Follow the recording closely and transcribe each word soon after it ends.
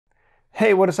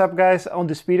Hey, what is up guys? On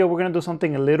this video, we're gonna do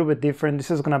something a little bit different.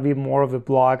 This is gonna be more of a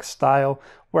vlog style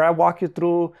where I walk you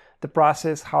through the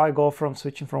process, how I go from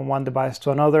switching from one device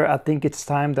to another. I think it's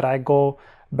time that I go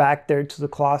back there to the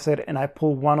closet and I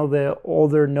pull one of the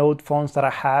older Note phones that I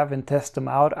have and test them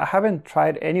out. I haven't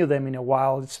tried any of them in a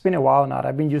while. It's been a while now.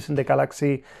 I've been using the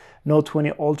Galaxy Note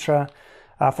 20 Ultra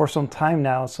for some time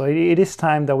now. So it is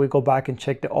time that we go back and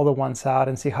check the other ones out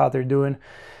and see how they're doing.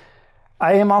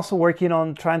 I am also working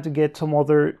on trying to get some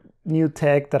other new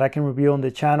tech that I can review on the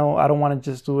channel. I don't want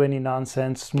to just do any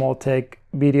nonsense small tech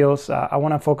videos. I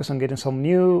want to focus on getting some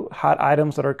new hot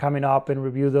items that are coming up and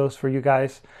review those for you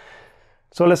guys.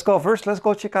 So let's go. First, let's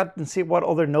go check out and see what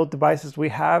other Note devices we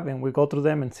have, and we go through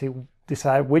them and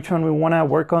decide which one we want to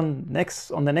work on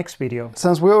next on the next video.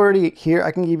 Since we're already here,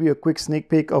 I can give you a quick sneak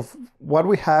peek of what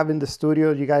we have in the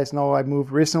studio. You guys know I moved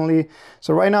recently.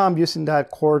 So right now I'm using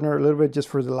that corner a little bit just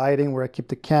for the lighting, where I keep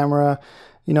the camera,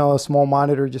 you know, a small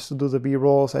monitor just to do the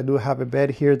B-rolls. I do have a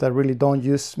bed here that I really don't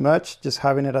use much, just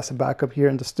having it as a backup here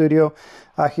in the studio.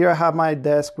 Here I have my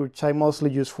desk, which I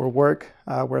mostly use for work,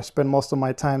 where I spend most of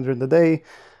my time during the day.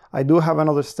 I do have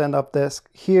another stand-up desk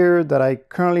here that I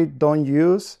currently don't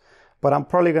use, but I'm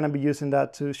probably going to be using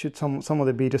that to shoot some of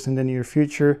the videos in the near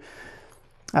future.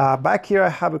 Back here I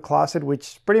have a closet,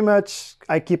 which pretty much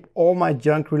I keep all my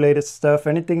junk related stuff.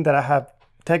 Anything that I have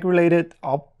tech related,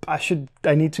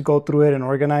 I need to go through it and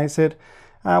organize it.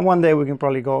 One day we can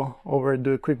probably go over and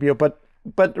do a quick video, but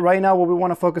right now what we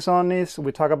want to focus on is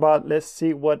we talk about, let's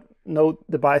see what Note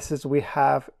devices we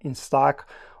have in stock,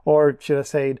 or should I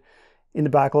say in the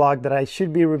backlog, that I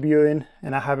should be reviewing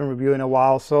and I haven't reviewed in a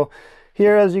while. So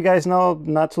here, as you guys know,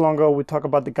 not too long ago we talked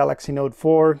about the Galaxy Note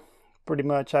 4. Pretty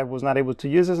much I was not able to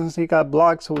use it since it got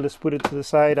blocked, so we'll just put it to the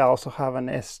side. I also have an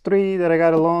S3 that I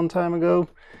got a long time ago.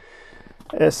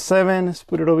 S7, let's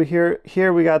put it over here.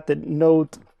 Here we got the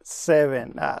Note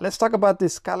 7. Let's talk about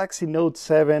this Galaxy Note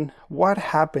 7. What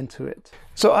happened to it?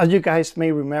 So as you guys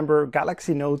may remember,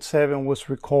 Galaxy Note 7 was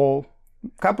recalled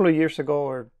a couple of years ago,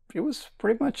 or it was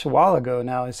pretty much a while ago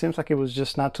now. It seems like it was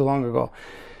just not too long ago.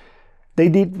 They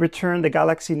did return the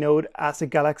Galaxy Note as a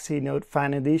Galaxy Note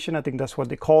Fan Edition. I think that's what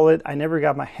they call it. I never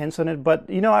got my hands on it, but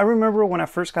you know, I remember when I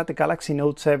first got the Galaxy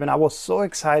Note 7, I was so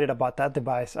excited about that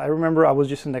device. I remember I was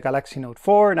using the Galaxy Note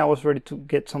 4 and I was ready to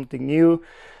get something new.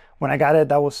 When I got it,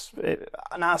 that was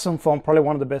an awesome phone, probably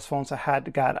one of the best phones I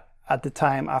had got at the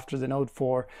time after the Note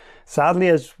 4. Sadly,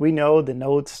 as we know, the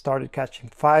Note started catching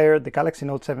fire. The Galaxy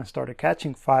Note 7 started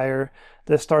catching fire.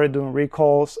 They started doing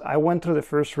recalls. I went through the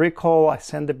first recall. I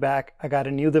sent it back. I got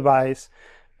a new device.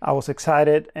 I was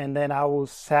excited, and then I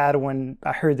was sad when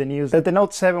I heard the news that the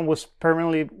Note 7 was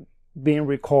permanently being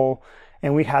recalled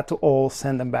and we had to all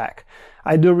send them back.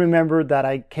 I do remember that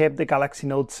I kept the Galaxy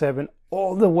Note 7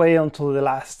 all the way until the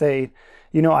last day.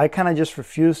 You know, I kind of just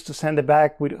refused to send it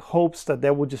back with hopes that they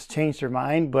would just change their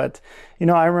mind. But, you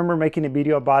know, I remember making a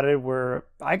video about it where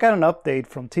I got an update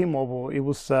from T-Mobile. It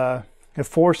was a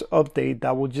forced update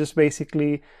that would just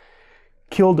basically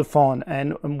kill the phone.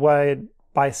 And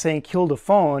by saying kill the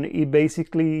phone, it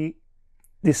basically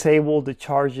disabled the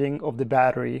charging of the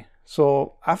battery.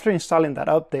 So after installing that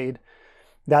update,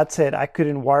 that said, I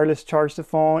couldn't wireless charge the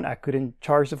phone. I couldn't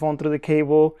charge the phone through the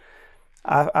cable.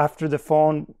 After the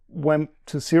phone went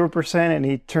to 0% and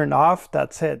it turned off,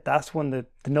 that's it. That's when the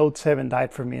Note 7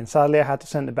 died for me, and sadly I had to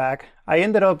send it back. I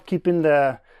ended up keeping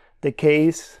the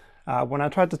case. When I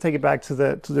tried to take it back to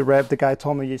the rep, the guy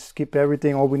told me just keep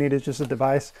everything, all we need is just a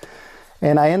device.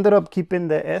 And I ended up keeping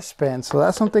the S Pen, so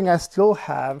that's something I still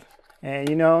have. And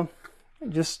you know,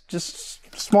 just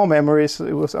small memories.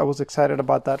 I was excited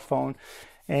about that phone,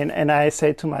 and I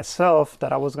say to myself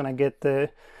that I was gonna get the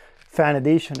Fan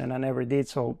Edition, and I never did.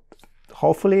 So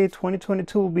hopefully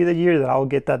 2022 will be the year that I'll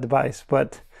get that device,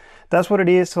 but that's what it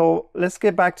is. So let's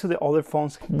get back to the other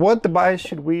phones. What device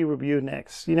should we review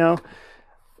next? You know,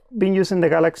 been using the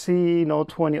Galaxy Note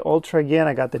 20 Ultra again.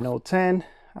 I got the Note 10.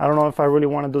 I don't know if I really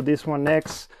want to do this one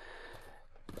next.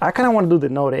 I kind of want to do the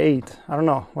Note 8. I don't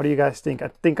know. What do you guys think? I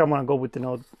think I'm going to go with the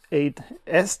Note 8.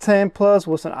 S10 Plus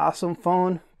was an awesome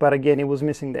phone, but again, it was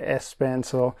missing the S Pen,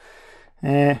 so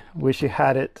wish you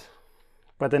had it.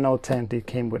 But the Note 10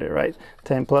 came with it, right?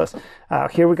 10 Plus.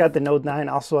 Here we got the Note 9,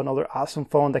 also another awesome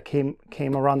phone that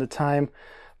came around the time.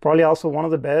 Probably also one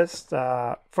of the best.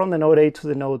 From the Note 8 to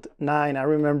the Note 9, I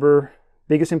remember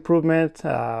biggest improvement,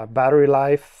 battery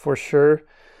life for sure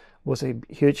was a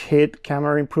huge hit,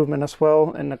 camera improvement as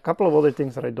well, and a couple of other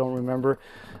things that I don't remember.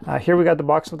 Here we got the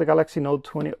box of the Galaxy Note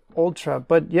 20 Ultra.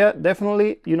 But yeah,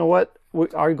 definitely, you know what? We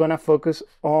are gonna focus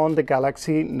on the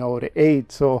Galaxy Note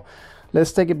 8. So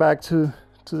let's take it back to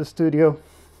the studio.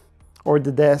 or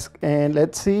the desk, and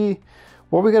let's see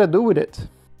what we're gonna do with it.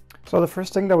 So the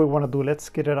first thing that we want to do, let's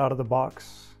get it out of the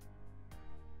box.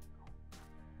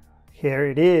 Here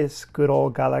it is, good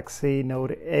old Galaxy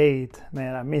Note 8.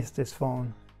 Man, I miss this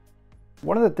phone.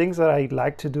 One of the things that I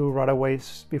like to do right away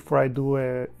before I do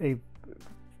a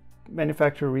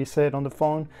manufacturer reset on the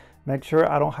phone, make sure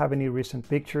I don't have any recent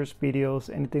pictures,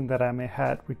 videos, anything that I may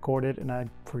have recorded and I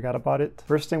forgot about it.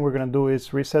 First thing we're gonna do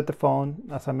is reset the phone,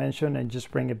 as I mentioned, and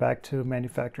just bring it back to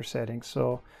manufacturer settings.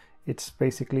 So it's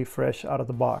basically fresh out of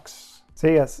the box. So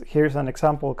yes, here's an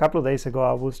example. A couple of days ago,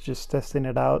 I was just testing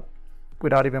it out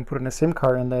without even putting a SIM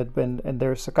card in it, and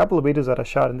there's a couple of videos that I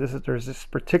shot, and there's this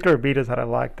particular video that I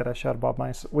like that I shot about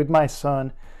with my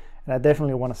son, and I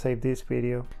definitely want to save this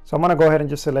video. So I'm gonna go ahead and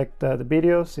just select the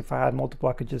videos. If I had multiple,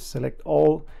 I could just select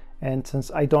all, and since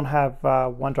I don't have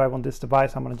OneDrive on this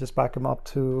device, I'm gonna just back them up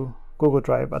to Google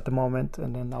Drive at the moment,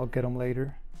 and then I'll get them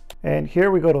later. And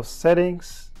here we go to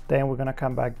settings, then we're gonna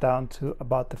come back down to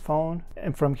about the phone,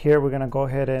 and from here we're gonna go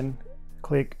ahead and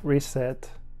click reset.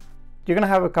 You're gonna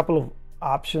have a couple of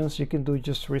options. You can do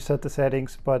just reset the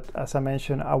settings, but as I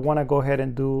mentioned, I want to go ahead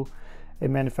and do a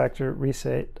manufacturer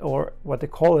reset, or what they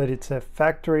call it, it's a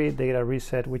factory data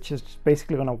reset, which is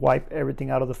basically going to wipe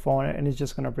everything out of the phone, and it's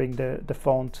just going to bring the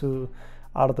phone to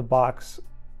out of the box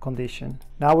condition.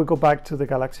 Now we go back to the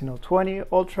Galaxy Note 20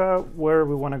 Ultra, where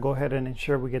we want to go ahead and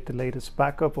ensure we get the latest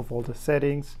backup of all the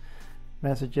settings,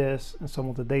 messages, and some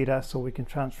of the data, so we can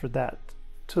transfer that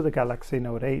to the Galaxy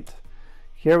Note 8.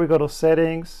 Here we go to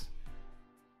settings,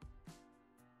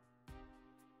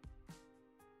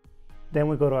 then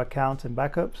we go to accounts and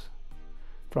backups.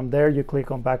 From there you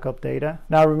click on backup data.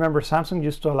 Now remember, Samsung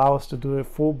used to allow us to do a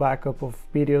full backup of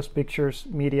videos, pictures,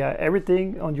 media,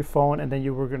 everything on your phone, and then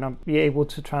you were gonna be able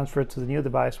to transfer it to the new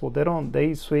device. Well,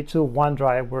 they switch to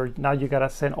OneDrive, where now you gotta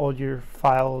send all your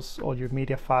files, all your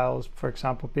media files, for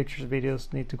example, pictures,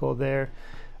 videos need to go there.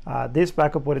 This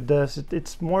backup, what it does,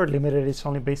 it's more limited. It's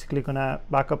only basically gonna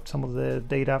back up some of the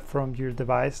data from your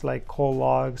device, like call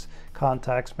logs,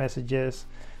 contacts, messages.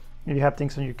 If you have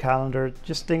things on your calendar,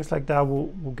 just things like that will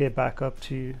get back up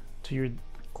to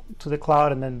the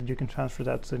cloud, and then you can transfer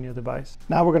that to the new device.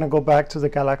 Now we're gonna go back to the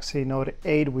Galaxy Note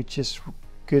 8, which is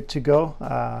good to go.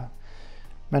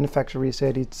 Manufacturer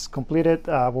reset, it's completed.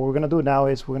 What we're gonna do now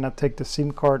is we're gonna take the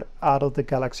SIM card out of the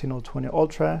Galaxy Note 20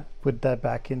 Ultra, put that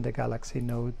back in the Galaxy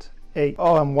Note 8.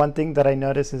 Oh, and one thing that I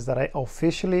noticed is that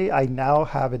I now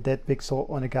have a dead pixel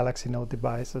on the Galaxy Note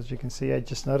device. As you can see, I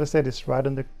just noticed it. It's right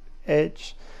on the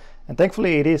edge. And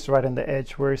thankfully it is right on the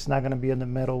edge, where it's not going to be in the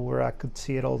middle where I could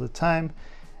see it all the time.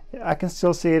 I can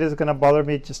still see it. It's going to bother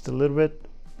me just a little bit,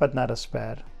 but not as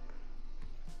bad.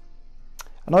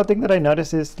 Another thing that I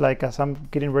noticed is, like, as I'm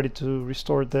getting ready to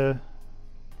restore the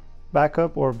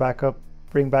backup or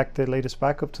bring back the latest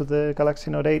backup to the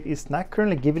Galaxy Note 8, it's not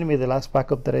currently giving me the last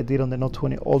backup that I did on the Note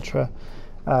 20 Ultra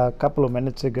a couple of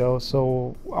minutes ago.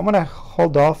 So I'm gonna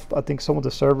hold off. I think some of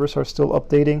the servers are still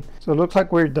updating, so it looks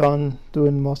like we're done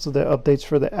doing most of the updates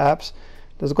for the apps.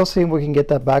 Let's go see if we can get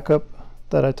that backup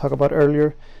that I talked about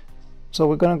earlier. So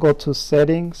we're gonna go to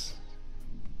settings.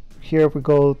 Here we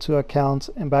go to accounts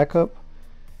and backup.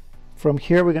 From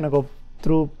here we're gonna go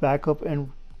through backup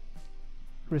and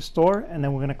restore, and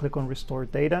then we're gonna click on restore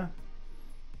data,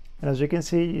 and as you can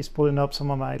see, it's pulling up some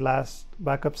of my last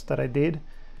backups that I did.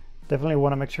 Definitely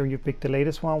want to make sure you pick the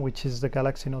latest one, which is the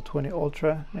Galaxy Note 20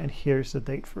 Ultra, and here's the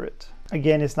date for it.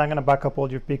 Again, it's not going to back up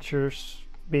all your pictures,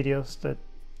 videos that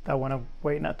I went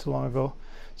away not too long ago.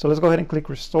 So let's go ahead and click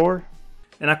restore.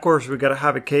 And of course, we got to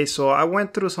have a case. So I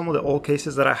went through some of the old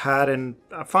cases that I had, and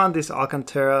I found this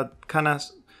Alcantara kind of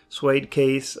suede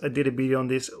case. I did a video on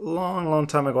this long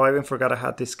time ago. I even forgot I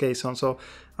had this case on. So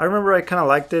I remember I kind of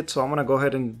liked it. So I'm going to go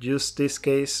ahead and use this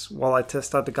case while I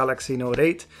test out the Galaxy Note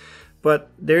 8.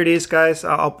 But there it is, guys.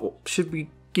 I should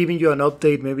be giving you an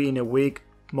update maybe in a week,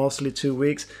 mostly 2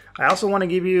 weeks. I also want to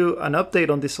give you an update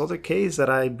on this other case that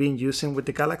I've been using with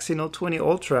the Galaxy Note 20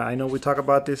 Ultra. I know we talked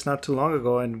about this not too long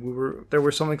ago, and there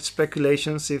were some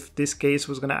speculations if this case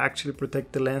was going to actually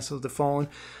protect the lens of the phone,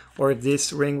 or if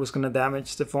this ring was going to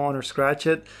damage the phone or scratch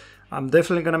it. I'm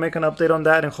definitely going to make an update on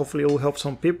that, and hopefully it will help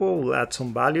some people, will add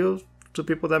some value to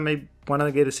people that may want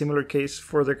to get a similar case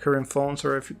for their current phones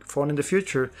or a phone in the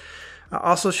future.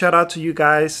 Also, shout out to you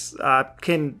guys. I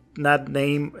can not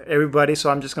name everybody, so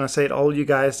I'm just going to say it. All you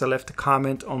guys that left a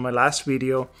comment on my last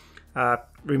video,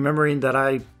 remembering that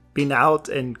I've been out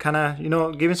and kind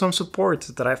of, giving some support,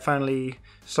 that I finally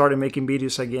started making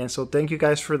videos again. So thank you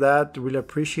guys for that. Really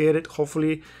appreciate it.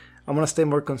 Hopefully, I'm going to stay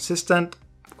more consistent.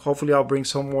 Hopefully, I'll bring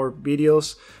some more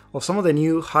videos of some of the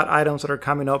new hot items that are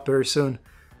coming up very soon.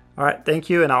 All right, thank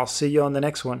you, and I'll see you on the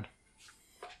next one.